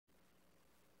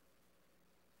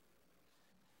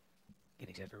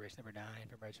Getting set for race number 9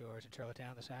 from Redshores in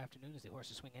Charlottetown this afternoon as the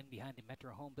horses swing in behind the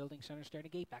Metro Home Building Center starting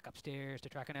gate. Back upstairs to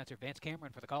track announcer Vance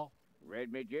Cameron for the call.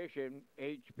 Red Magician,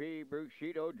 HP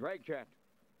Bushido Drag Jet,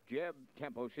 Jeb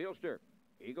Tempo Sealster,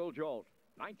 Eagle Jolt.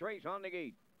 9th race on the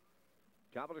gate.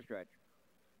 Top of the stretch.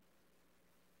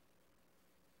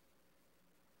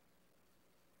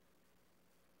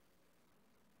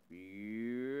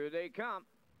 Here they come.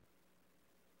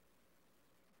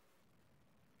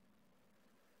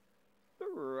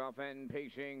 The rough and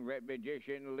pacing Red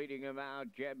Magician leading him out.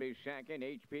 Jeb is second.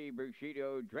 HP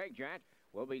Bushido Drag Jet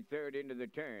will be third into the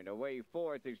turn. Away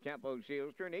fourth is Tempo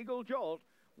Sealster, and Eagle Jolt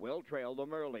will trail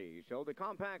them early. So the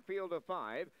compact field of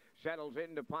 5 settles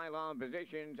into pylon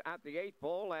positions at the 8th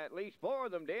pole. At least 4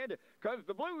 of them did, because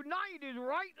the Blue Knight is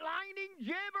right lining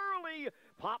Jeb early,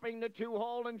 popping the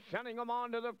 2-hole and sending them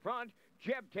on to the front.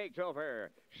 Jeb takes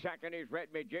over. Second is Red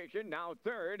Magician. Now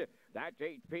third, that's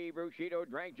HP Bushido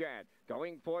Drag Jet.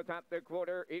 Going fourth up the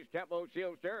quarter is Tempo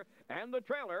Sealster, and the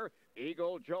trailer,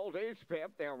 Eagle Jolt, is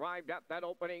fifth. They arrived at that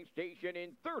opening station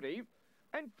in 30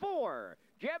 and 4.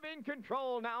 Jeb in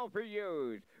control now for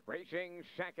Hughes. Racing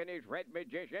second is Red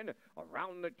Magician.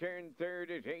 Around the turn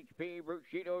third is HP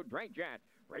Bushido Drag Jet.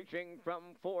 Racing from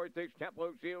fourth is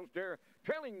Tempo Sealster.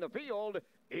 Trailing the field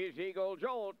is Eagle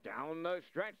Jolt. Down the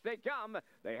stretch they come.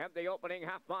 They have the opening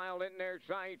half mile in their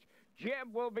sights.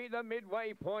 Jeb will be the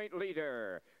midway point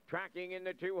leader. Tracking in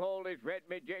the 2-hole is Red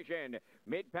Magician.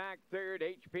 Mid-pack third,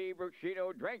 HP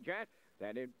Bushido Drag Jet.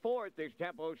 Then in fourth is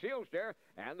Tempo Sealster,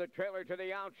 and the trailer to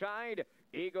the outside,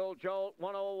 Eagle Jolt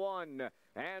 101.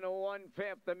 And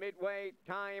 1/5 the midway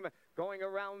time, going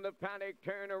around the paddock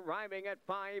turn, arriving at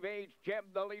 5/8. Jeb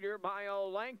the leader by a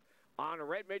length on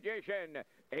Red Magician.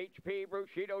 HP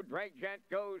Bushido Drag Jet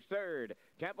goes third.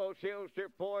 Tempo Sealster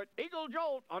fourth. Eagle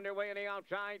Jolt on their way on the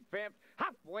outside fifth.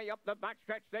 Halfway up the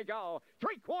backstretch they go.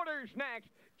 3/4 next.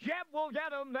 Jeb will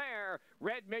get him there.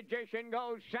 Red Magician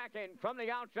goes second. From the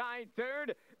outside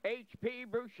third, HP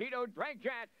Bushido Drag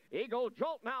Jet. Eagle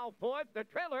Jolt now fourth. The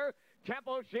trailer,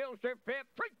 Tempo Sealster fifth.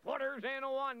 3/4 and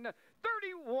 1.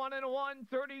 31 and 1.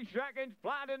 30 seconds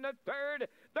flat in the third.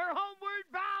 They're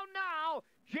homeward bound now.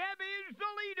 Jeb is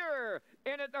the leader.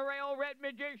 In at the rail, Red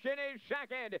Magician is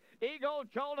second. Eagle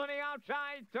Jolt on the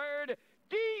outside third.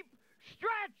 Deep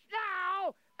stretch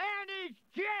now, and it's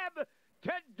Jeb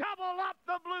to double up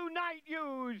the Blue Knight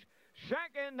use.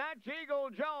 Second, that's Eagle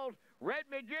Jolt. Red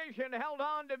Magician held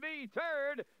on to be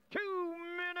third. 2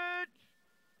 minutes,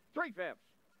 3/5.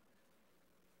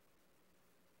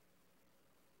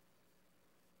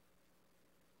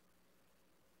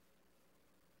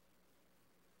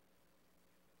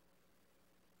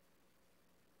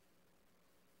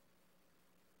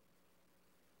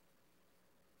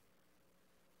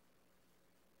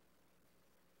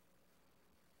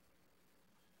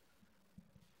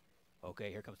 Okay,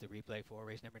 here comes the replay for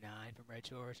race number 9 from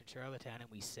Redshores in Charlottetown,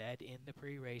 and we said in the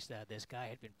pre-race that this guy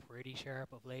had been pretty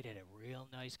sharp of late, had a real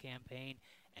nice campaign,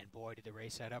 and boy, did the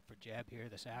race set up for Jeb here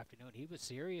this afternoon. He was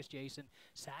serious, Jason.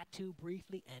 Sat too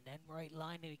briefly, and then right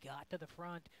line, and he got to the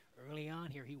front early on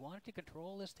here. He wanted to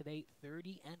control this today,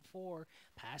 30 and 4,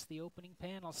 past the opening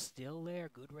panel, still there,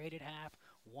 good rated half,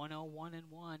 101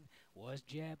 and 1 was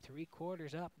Jeb,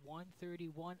 3/4 up,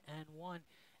 131 and 1.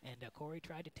 And Corey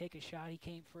tried to take a shot. He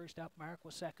came first up. Mark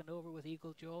was second over with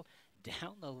Eagle Jolt.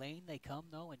 Down the lane they come,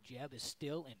 though, and Jeb is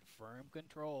still in firm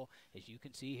control. As you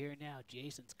can see here now,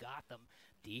 Jason's got them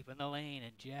deep in the lane,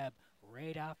 and Jeb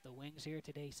right off the wings here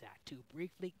today. Sat too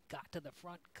briefly, got to the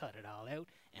front, cut it all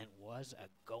out, and was a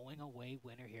going-away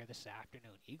winner here this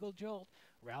afternoon. Eagle Jolt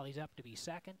rallies up to be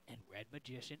second, and Red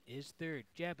Magician is third.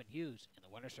 Jeb and Hughes in the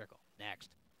winner's circle. Next.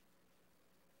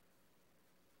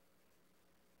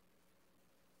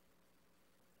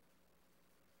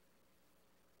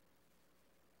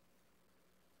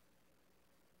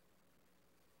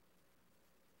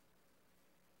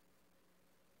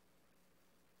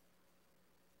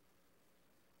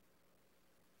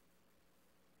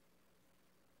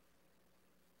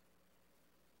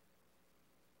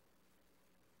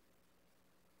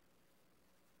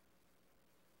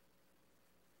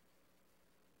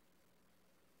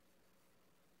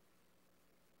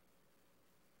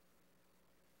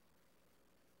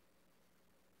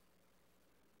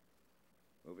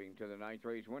 Moving to the 9th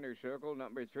race winner's circle,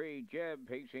 number 3, Jeb,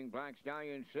 pacing Black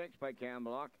Stallion 6 by Cam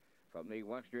Block from the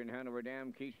Western Hanover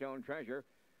Dam Keystone Treasure.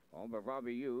 Home of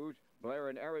Robbie Hughes, Blair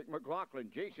and Eric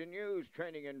McLaughlin. Jason Hughes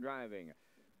training and driving.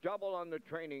 Double on the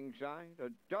training side, a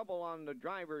double on the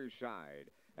driver's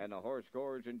side. And the horse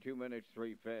scores in 2 minutes,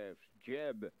 3/5.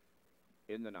 Jeb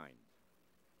in the 9th.